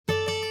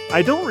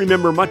I don't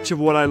remember much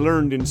of what I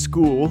learned in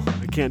school.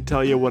 I can't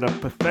tell you what a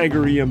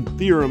Pythagorean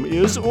theorem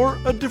is or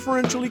a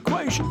differential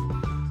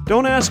equation.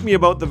 Don't ask me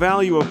about the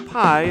value of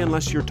pi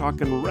unless you're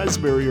talking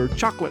raspberry or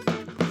chocolate.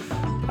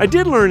 I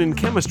did learn in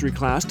chemistry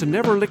class to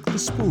never lick the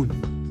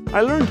spoon.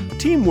 I learned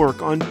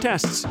teamwork on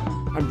tests.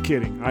 I'm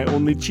kidding. I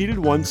only cheated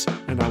once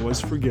and I was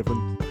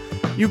forgiven.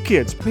 You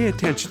kids, pay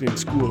attention in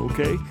school,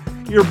 okay?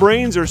 Your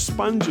brains are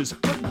sponges.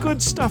 Put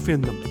good stuff in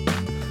them.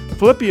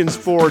 Philippians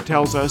 4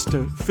 tells us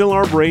to fill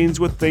our brains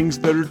with things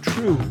that are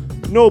true,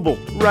 noble,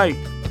 right,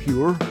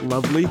 pure,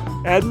 lovely,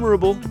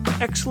 admirable,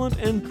 excellent,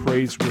 and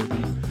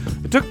praiseworthy.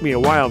 It took me a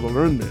while to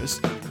learn this.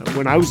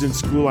 When I was in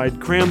school, I'd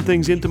cram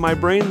things into my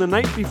brain the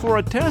night before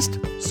a test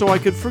so I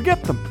could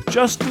forget them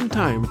just in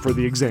time for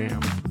the exam.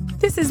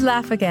 This is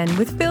Laugh Again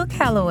with Phil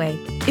Callaway.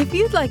 If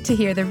you'd like to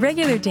hear the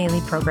regular daily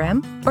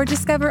program or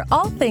discover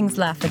all things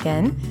Laugh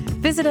Again,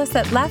 visit us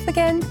at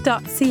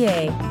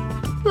laughagain.ca.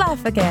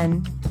 Laugh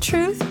Again.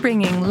 Truth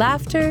bringing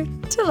laughter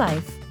to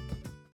life.